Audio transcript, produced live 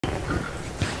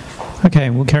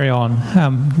Okay, we'll carry on.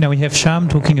 Now we have Shyam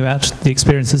talking about the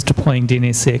experiences deploying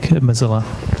DNSSEC at Mozilla.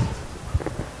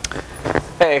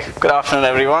 Hey, good afternoon,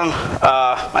 everyone.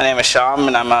 My name is Shyam,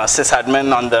 and I'm a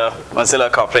sysadmin on the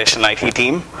Mozilla Corporation IT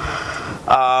team.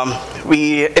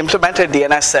 We implemented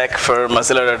DNSSEC for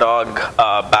Mozilla.org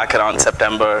back around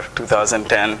September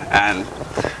 2010, and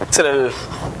it's a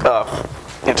little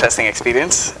interesting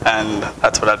experience, and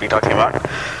that's what I'll be talking about.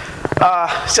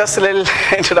 Just a little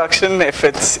introduction, if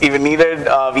it's even needed.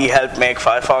 We help make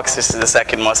Firefox, which is the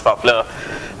second most popular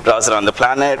browser on the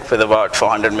planet, with about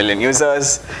 400 million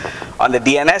users. On the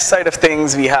DNS side of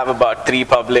things, we have about 3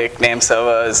 public name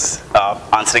servers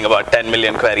answering about 10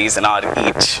 million queries an hour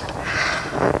each.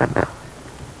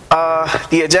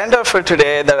 The agenda for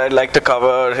today that I'd like to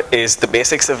cover is the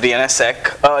basics of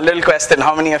DNSSEC. A little question,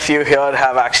 how many of you here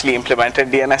have actually implemented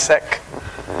DNSSEC?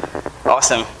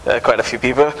 Awesome, quite a few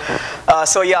people.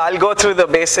 So yeah, I'll go through the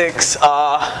basics.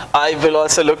 I will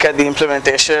also look at the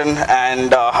implementation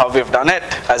and how we've done it,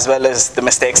 as well as the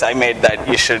mistakes I made that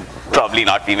you should probably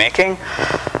not be making.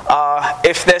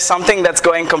 If there's something that's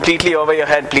going completely over your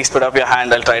head, please put up your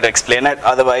hand. I'll try to explain it.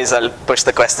 Otherwise, I'll push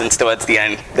the questions towards the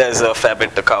end. There's a fair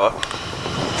bit to cover.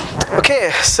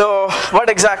 Okay, so what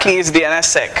exactly is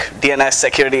DNSSEC? DNS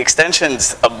security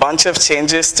extensions, a bunch of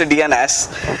changes to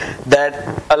DNS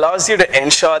that allows you to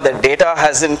ensure that data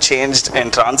hasn't changed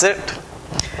in transit,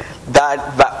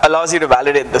 that allows you to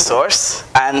validate the source,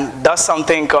 and does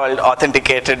something called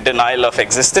authenticated denial of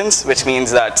existence, which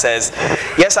means that says,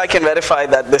 yes, I can verify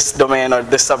that this domain or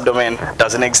this subdomain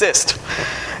doesn't exist.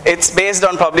 It's based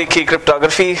on public key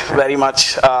cryptography, very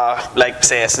much like,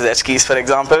 say, SSH keys, for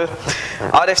example.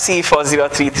 RFC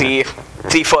 4033,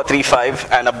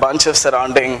 3435, and a bunch of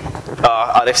surrounding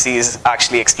RFCs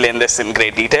actually explain this in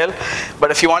great detail. But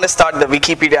if you want to start, the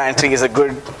Wikipedia entry is a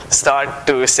good start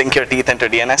to sink your teeth into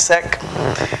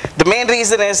DNSSEC. The main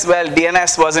reason is, well,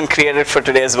 DNS wasn't created for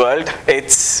today's world.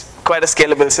 It's quite a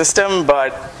scalable system,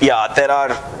 but yeah,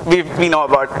 we know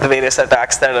about the various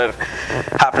attacks that are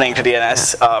happening to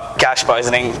DNS, cache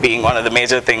poisoning being one of the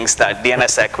major things that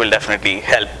DNSSEC will definitely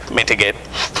help mitigate.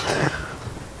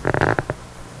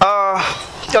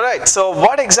 All right, so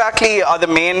what exactly are the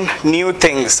main new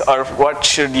things, or what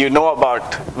should you know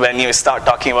about when you start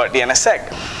talking about DNSSEC?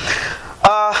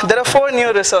 There are 4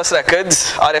 new resource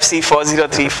records. RFC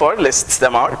 4034 lists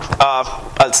them out.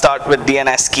 I'll start with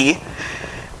DNS key.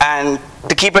 And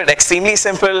to keep it extremely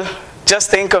simple,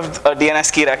 just think of a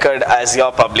DNS key record as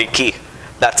your public key.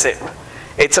 That's it.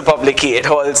 It's a public key. It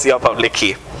holds your public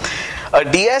key. A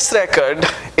DS record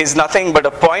is nothing but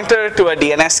a pointer to a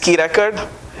DNS key record.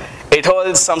 It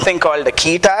holds something called a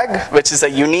key tag, which is a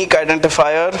unique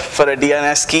identifier for a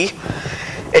DNS key.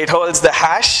 It holds the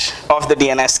hash of the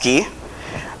DNS key.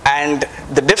 And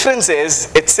the difference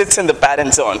is it sits in the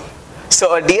parent zone.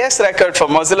 So a DS record for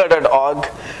Mozilla.org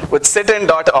would sit in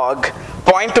 .org,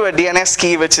 point to a DNS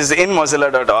key which is in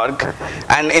Mozilla.org,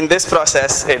 and in this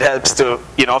process, it helps to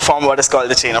form what is called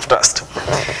the chain of trust.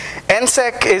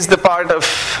 NSEC is the part of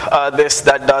this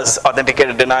that does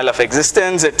authenticated denial of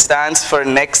existence. It stands for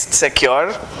Next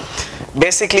Secure.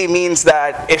 Basically means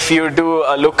that if you do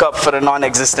a lookup for a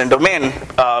non-existent domain,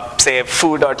 say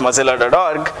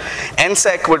foo.mozilla.org,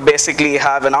 NSEC would basically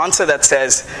have an answer that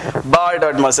says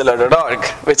bar.mozilla.org,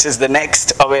 which is the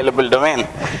next available domain.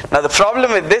 Now the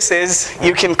problem with this is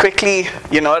you can quickly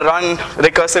run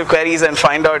recursive queries and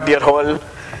find out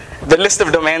the list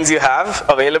of domains you have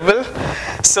available.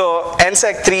 So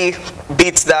NSEC 3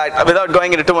 beats that, without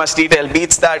going into too much detail,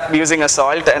 beats that using a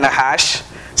salt and a hash.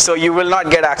 So you will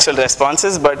not get actual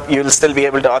responses, but you'll still be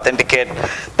able to authenticate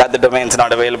that the domain's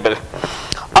not available.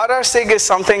 RRSig is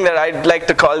something that I'd like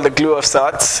to call the glue of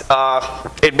sorts.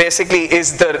 It basically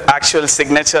is the actual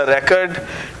signature record,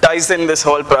 ties in this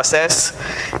whole process.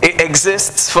 It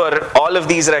exists for all of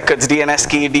these records, DNS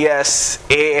key, DS,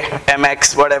 A,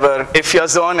 MX, whatever. If your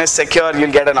zone is secure,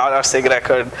 you'll get an RRSig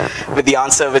record with the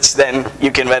answer, which then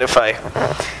you can verify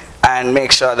and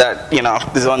make sure that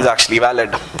the zone's actually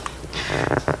valid.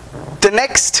 The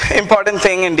next important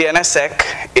thing in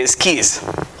DNSSEC is keys.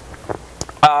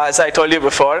 As I told you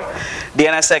before,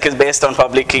 DNSSEC is based on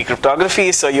public key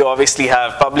cryptography, so you obviously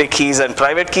have public keys and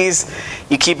private keys.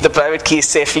 You keep the private keys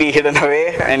safely hidden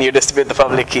away, and you distribute the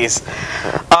public keys.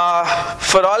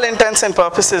 For all intents and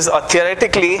purposes, or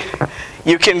theoretically,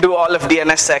 you can do all of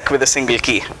DNSSEC with a single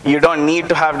key. You don't need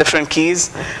to have different keys,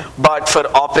 but for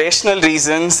operational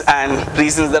reasons and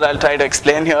reasons that I'll try to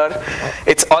explain here,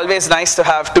 it's always nice to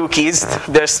have two keys.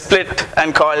 They're split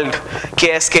and called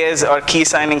KSKs, or key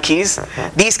signing keys.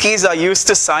 These keys are used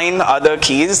to sign other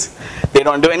keys. They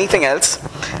don't do anything else.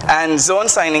 And zone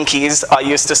signing keys are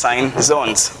used to sign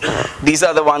zones. These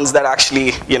are the ones that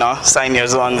actually, sign your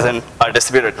zones and are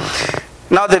distributed.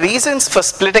 Now the reasons for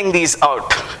splitting these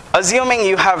out, assuming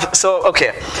you have,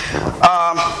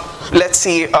 let's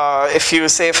see, if you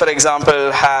say, for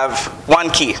example, have one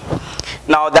key.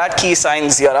 Now that key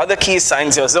signs your other key,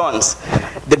 signs your zones.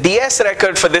 The DS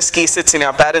record for this key sits in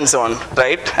your parent zone,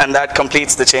 right? And that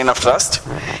completes the chain of trust.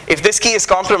 If this key is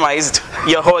compromised,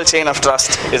 your whole chain of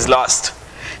trust is lost.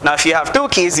 Now if you have two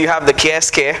keys, you have the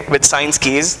KSK, which signs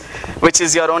keys, which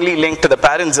is your only link to the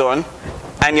parent zone.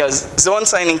 And your zone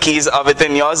signing keys are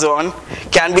within your zone,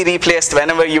 can be replaced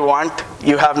whenever you want.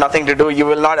 You have nothing to do. You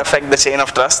will not affect the chain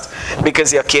of trust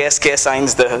because your KSK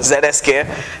signs the ZSK.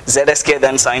 ZSK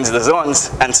then signs the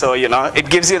zones. And so, it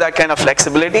gives you that kind of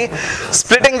flexibility.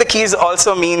 Splitting the keys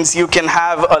also means you can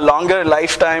have a longer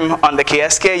lifetime on the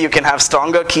KSK. You can have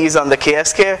stronger keys on the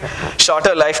KSK,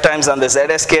 shorter lifetimes on the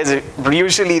ZSKs.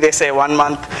 Usually they say 1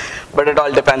 month, but it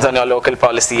all depends on your local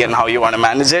policy and how you want to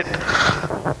manage it.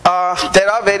 There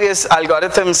are various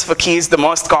algorithms for keys. The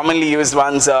most commonly used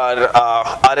ones are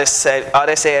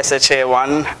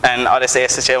RSA-SHA-1 and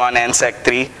RSA-SHA-1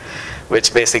 NSEC3,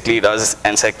 which basically does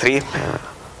NSEC3.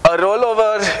 A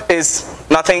rollover is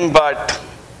nothing but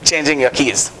changing your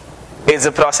keys. It's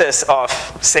a process of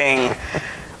saying,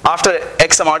 after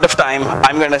X amount of time,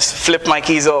 I'm going to flip my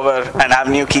keys over and have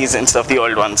new keys instead of the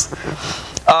old ones.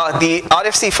 The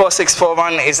RFC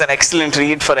 4641 is an excellent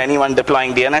read for anyone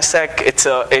deploying DNSSEC.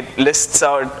 It lists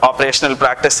out operational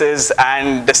practices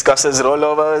and discusses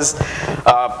rollovers,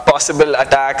 possible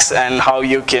attacks, and how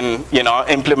you can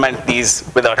implement these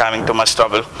without having too much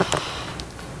trouble.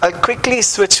 I'll quickly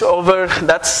switch over.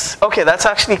 That's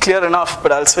actually clear enough,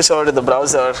 but I'll switch over to the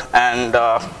browser. And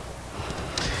all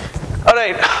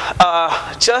right,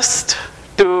 just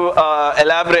to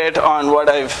elaborate on what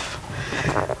I've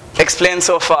explained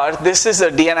so far, this is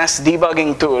a DNS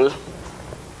debugging tool,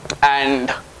 and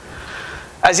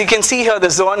as you can see here, the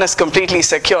zone is completely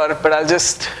secure, but I'll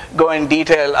just go in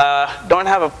detail. Don't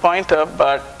have a pointer,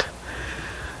 but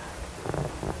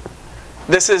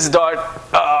this is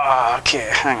okay,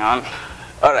 hang on.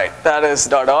 All right, that is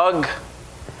 .org.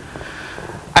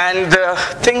 And the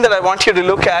thing that I want you to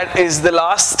look at is the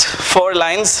last 4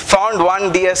 lines. Found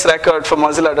one DS record for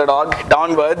Mozilla.org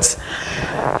downwards.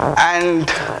 And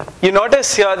you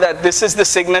notice here that this is the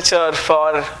signature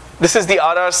for, this is the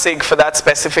RR sig for that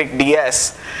specific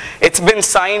DS. It's been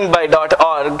signed by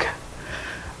 .org.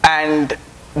 And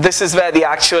this is where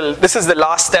this is the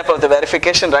last step of the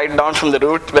verification, right down from the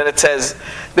root, where it says,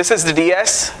 this is the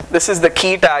DS, this is the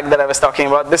key tag that I was talking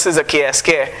about, this is a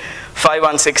KSK,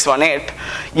 51618.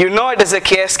 You know it is a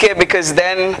KSK because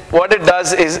then what it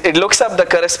does is it looks up the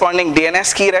corresponding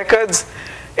DNS key records,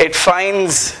 it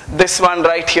finds this one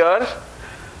right here,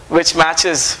 which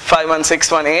matches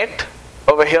 51618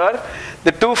 over here.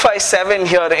 The 257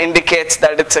 here indicates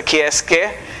that it's a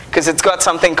KSK, because it's got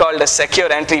something called a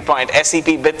secure entry point,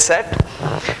 SEP bit set,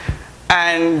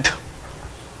 and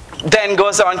then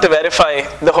goes on to verify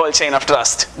the whole chain of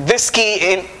trust. This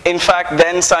key, in fact,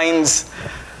 then signs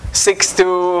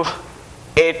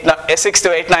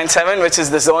 62897, which is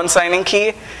the zone signing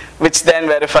key, which then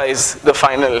verifies the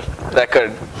final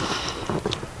record.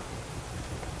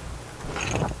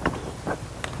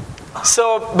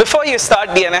 So before you start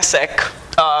DNSSEC,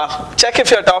 check if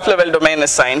your top level domain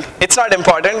is signed. It's not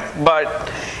important, but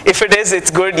if it is, it's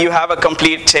good. You have a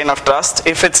complete chain of trust.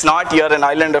 If it's not, you're an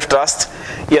island of trust.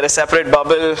 You're a separate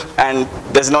bubble, and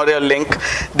there's no real link.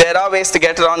 There are ways to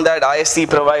get around that. ISC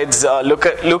provides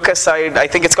look-aside, I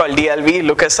think it's called DLV,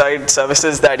 look-aside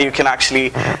services that you can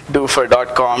actually do for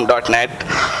 .com, .net.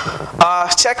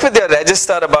 Check with your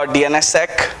registrar about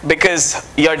DNSSEC, because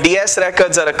your DS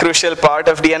records are a crucial part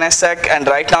of DNSSEC, and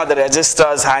right now the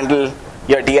registrars handle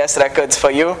your DS records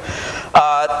for you.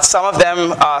 Some of them,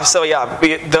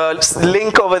 the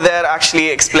link over there actually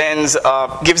explains,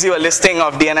 gives you a listing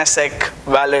of DNSSEC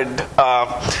valid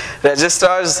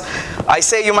registrars. I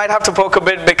say you might have to poke a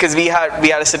bit because we had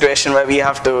a situation where we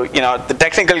have to, the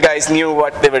technical guys knew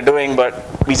what they were doing, but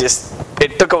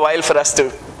it took a while for us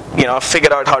to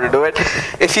figure out how to do it.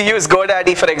 If you use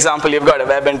GoDaddy, for example, you've got a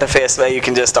web interface where you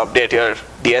can just update your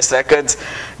DS records.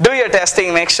 Do your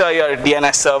testing, make sure your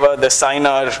DNS server, the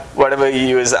signer, whatever you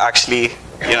use actually,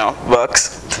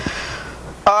 works.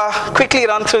 Quickly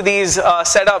run through these.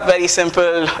 Setup, very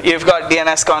simple. You've got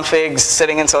DNS configs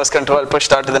sitting in source control,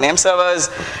 pushed out to the name servers.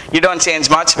 You don't change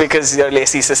much because you're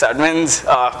lazy sysadmins.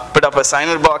 Put up a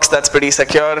signer box that's pretty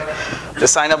secure. The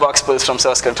signer box pulls from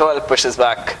source control, pushes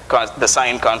back the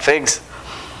signed configs.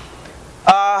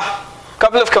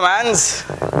 Couple of commands.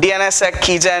 DNSSEC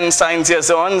keygen signs your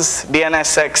zones.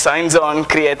 DNSSEC sign zone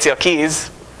creates your keys.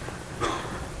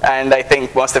 And I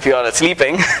think most of you are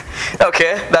sleeping.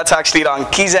 Okay, that's actually wrong.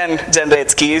 Keygen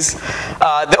generates keys.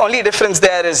 The only difference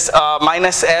there is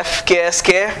 -f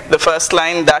KSK, the first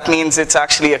line. That means it's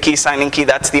actually a key signing key.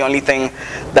 That's the only thing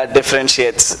that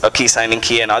differentiates a key signing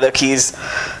key and other keys.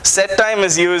 Set time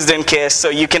is used in case, so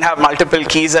you can have multiple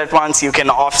keys at once. You can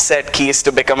offset keys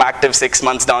to become active 6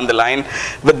 months down the line.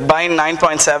 With bind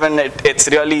 9.7, it's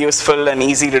really useful and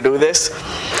easy to do this.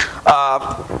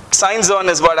 Sign zone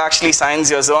is what actually signs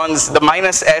your zones. The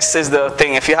 -s is the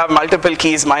thing. If you have multiple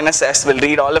keys, -s will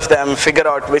read all of them, figure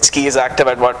out which key is active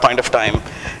at what point of time,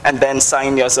 and then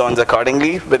sign your zones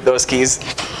accordingly with those keys.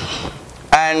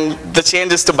 And the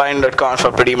changes to bind.conf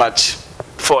are pretty much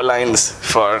 4 lines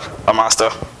for a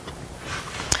master.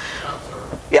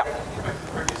 Yeah.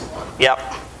 Yeah.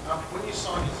 When you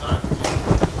sign your zone,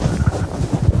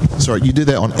 sorry, you do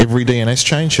that on every DNS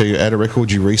change? So you add a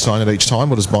record, you re-sign it each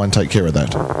time, or does bind take care of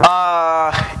that?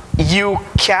 You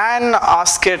can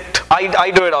ask it.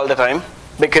 I do it all the time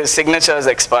because signatures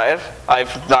expire.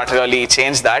 I've not really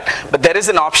changed that. But there is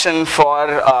an option for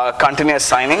continuous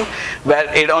signing where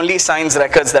it only signs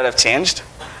records that have changed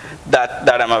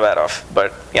that I'm aware of.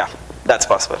 But yeah, that's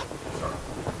possible.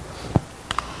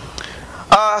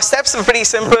 Steps are pretty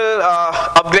simple.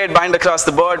 Upgrade bind across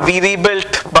the board. We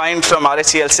rebuilt bind from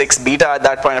RHEL 6 beta at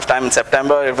that point of time in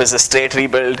September. It was a straight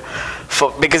rebuild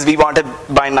because we wanted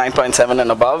bind 9.7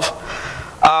 and above.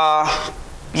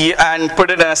 And put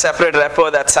it in a separate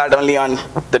repo that sat only on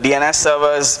the DNS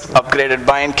servers. Upgraded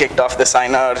bind, kicked off the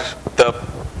signer. The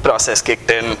process kicked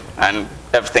in and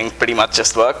everything pretty much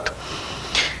just worked.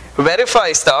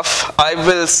 Verify stuff, I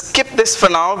will skip this for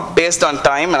now based on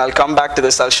time, and I'll come back to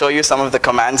this. I'll show you some of the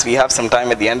commands. We have some time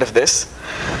at the end of this.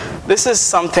 This is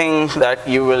something that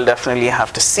you will definitely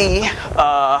have to see.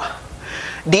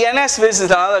 DNSViz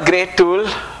is another great tool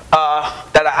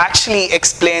that actually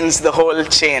explains the whole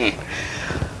chain.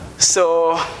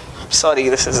 So, sorry,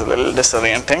 this is a little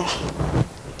disorienting.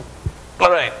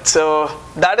 All right, so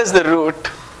that is the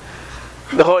root.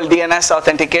 The whole DNS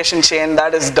authentication chain,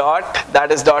 that is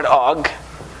 .org,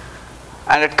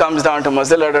 and it comes down to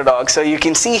mozilla.org. So you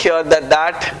can see here that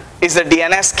that is the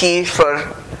DNS key for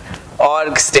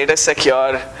org status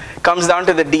secure, comes down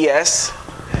to the DS,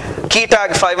 key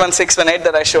tag 51618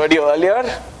 that I showed you earlier,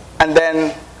 and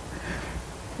then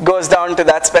goes down to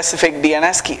that specific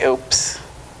DNS key. Oops,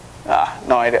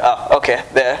 no idea, okay,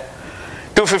 there.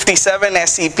 257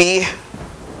 SEP,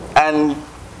 and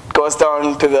goes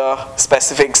down to the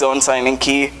specific zone signing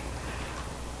key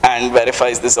and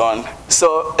verifies the zone.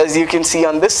 So as you can see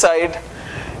on this side,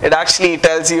 it actually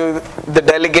tells you the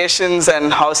delegations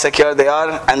and how secure they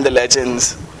are and the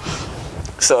legends.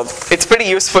 So it's pretty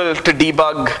useful to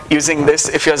debug using this.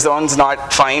 If your zone's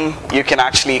not fine, you can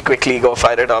actually quickly go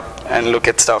fire it up and look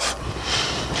at stuff.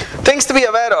 Things to be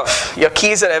aware of. Your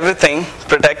keys are everything.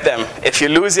 Protect them. If you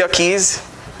lose your keys,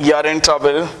 you're in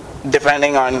trouble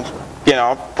depending on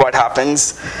what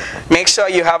happens. Make sure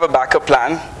you have a backup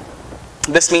plan.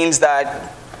 This means that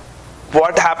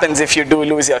what happens if you do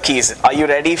lose your keys? Are you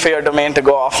ready for your domain to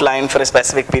go offline for a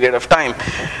specific period of time?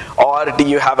 Or do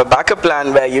you have a backup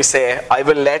plan where you say, I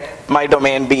will let my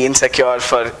domain be insecure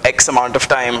for X amount of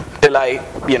time till I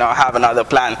have another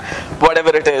plan?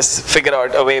 Whatever it is, figure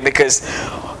out a way, because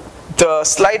the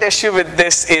slight issue with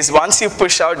this is once you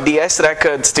push out DS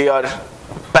records to your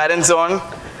parent zone,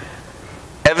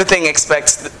 everything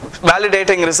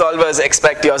validating resolvers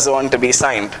expect your zone to be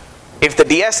signed. If the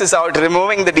DS is out,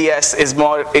 removing the DS is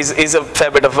a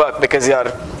fair bit of work because your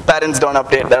parents don't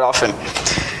update that often.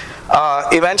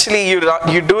 Eventually,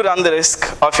 you do run the risk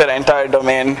of your entire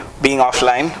domain being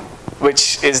offline,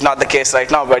 which is not the case right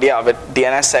now, but yeah, with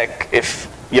DNSSEC, if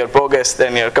you're bogus,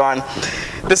 then you're gone.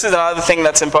 This is another thing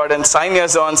that's important. Sign your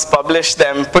zones, publish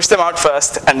them, push them out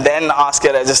first, and then ask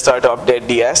your registrar to update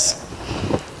DS.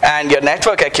 And your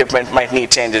network equipment might need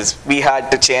changes. We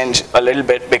had to change a little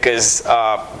bit because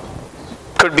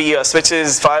could be your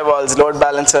switches, firewalls, load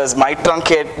balancers might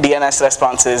truncate DNS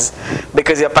responses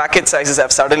because your packet sizes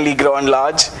have suddenly grown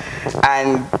large,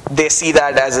 and they see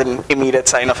that as an immediate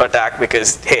sign of attack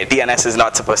because, hey, DNS is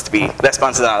not supposed to be,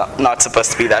 responses are not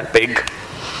supposed to be that big.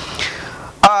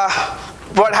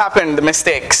 what happened, the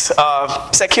mistakes?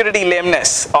 Security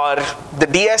lameness, or the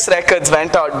DS records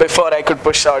went out before I could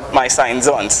push out my signed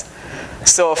zones.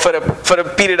 So for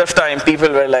a period of time, people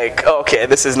were like, oh, okay,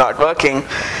 this is not working.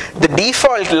 The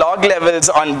default log levels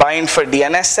on bind for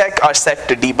DNSSEC are set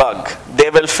to debug.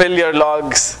 They will fill your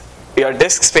logs, your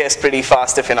disk space pretty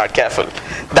fast if you're not careful.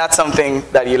 That's something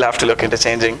that you'll have to look into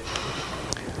changing.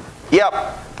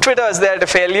 Yep, Twitter is there to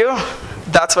fail you.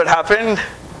 That's what happened.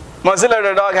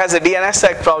 Mozilla.org has a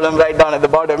DNSSEC problem right down at the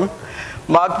bottom.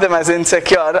 Mark them as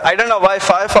insecure. I don't know why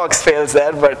Firefox fails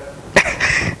there, but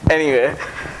anyway.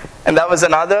 And that was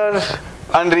another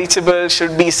unreachable,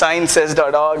 should be signed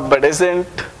says.org, but isn't.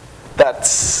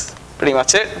 That's pretty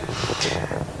much it.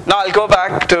 Now I'll go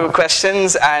back to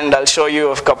questions, and I'll show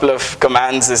you a couple of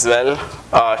commands as well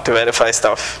to verify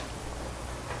stuff.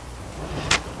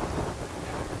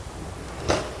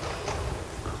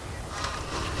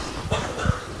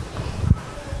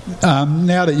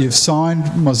 Now that you've signed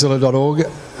Mozilla.org,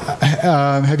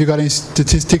 have you got any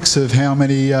statistics of how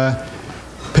many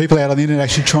people out on the internet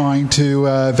actually trying to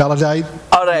validate?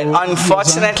 All right.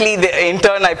 Unfortunately, the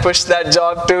intern I pushed that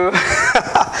job to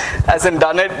hasn't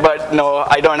done it, but no,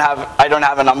 I don't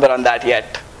have a number on that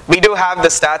yet. We do have the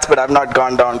stats, but I've not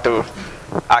gone down to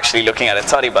actually looking at it.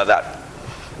 Sorry about that.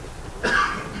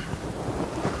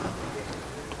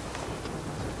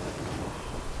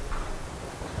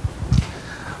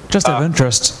 Just out of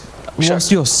interest,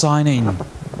 whilst you're signing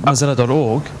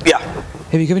Mozilla.org, yeah.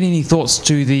 Have you given any thoughts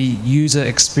to the user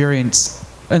experience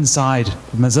inside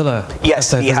Mozilla?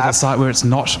 Yes, we have. A site where it's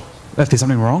not, if there's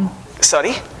something wrong?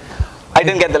 Sorry? I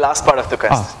didn't get the last part of the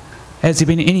question. Oh. Has there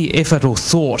been any effort or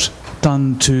thought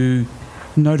done to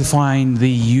notifying the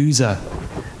user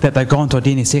that they've gone to a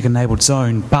DNSSEC-enabled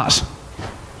zone, but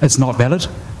it's not valid?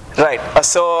 Right.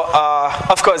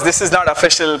 Of course, this is not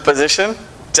official position.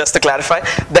 Just to clarify,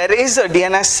 there is a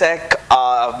DNSSEC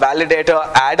validator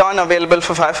add-on available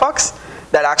for Firefox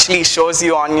that actually shows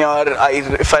you on your,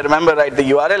 if I remember right, the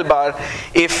URL bar,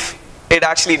 if it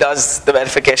actually does the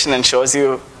verification and shows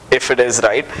you if it is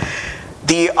right.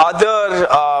 The other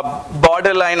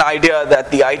borderline idea that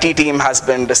the IT team has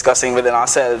been discussing within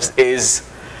ourselves is,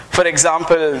 for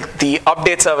example, the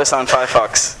update service on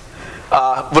Firefox.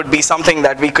 Would be something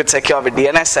that we could secure with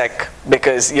DNSSEC,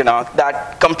 because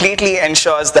that completely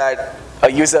ensures that a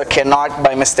user cannot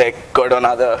by mistake go to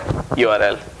another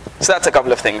URL. So that's a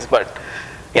couple of things, but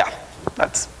yeah,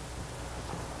 that's.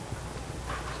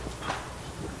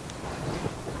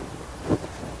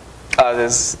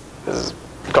 There's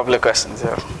a couple of questions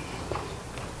here.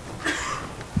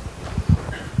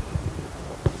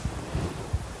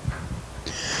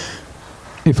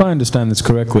 If I understand this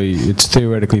correctly, it's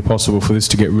theoretically possible for this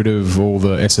to get rid of all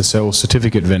the SSL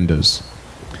certificate vendors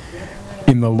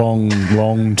in the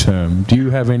long term. Do you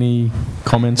have any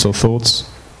comments or thoughts?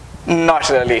 Not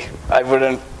really. I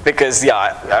wouldn't, because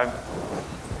yeah,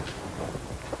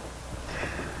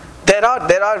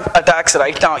 there are attacks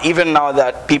right now, even now,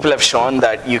 that people have shown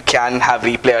that you can have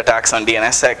replay attacks on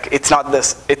DNSSEC. It's not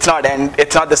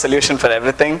the solution for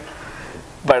everything,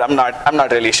 but I'm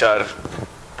not really sure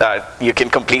that you can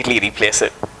completely replace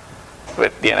it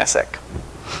with DNSSEC.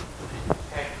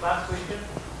 Okay, last question.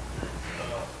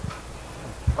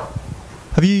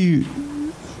 Have you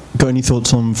got any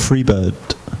thoughts on Freebird,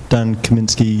 Dan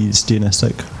Kaminsky's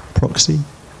DNSSEC proxy?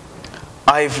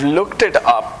 I've looked it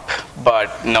up,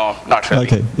 but no, not really.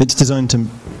 Okay, it's designed to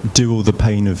do all the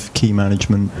pain of key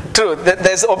management. True,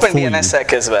 there's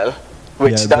OpenDNSSEC as well,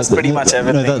 which does pretty much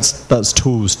everything. No, that's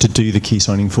tools to do the key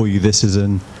signing for you. This is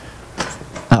an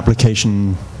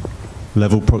application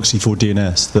level proxy for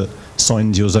DNS that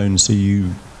signs your zone so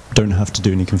you don't have to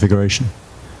do any configuration.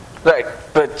 Right,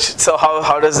 but so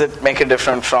how does it make it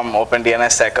different from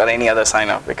OpenDNSSEC or any other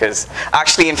signer? Because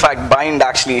actually, in fact, bind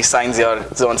actually signs your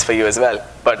zones for you as well.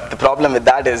 But the problem with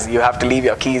that is you have to leave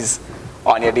your keys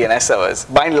on your DNS servers.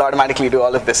 Bind will automatically do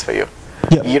all of this for you.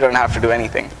 Yep. You don't have to do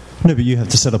anything. No, but you have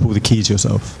to set up all the keys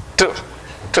yourself. True.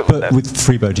 But with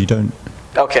Freebird, you don't.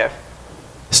 Okay.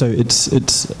 So it's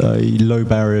a low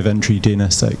barrier of entry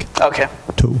DNSSEC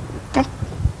tool.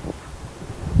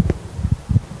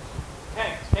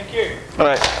 Okay, thank you. All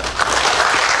right.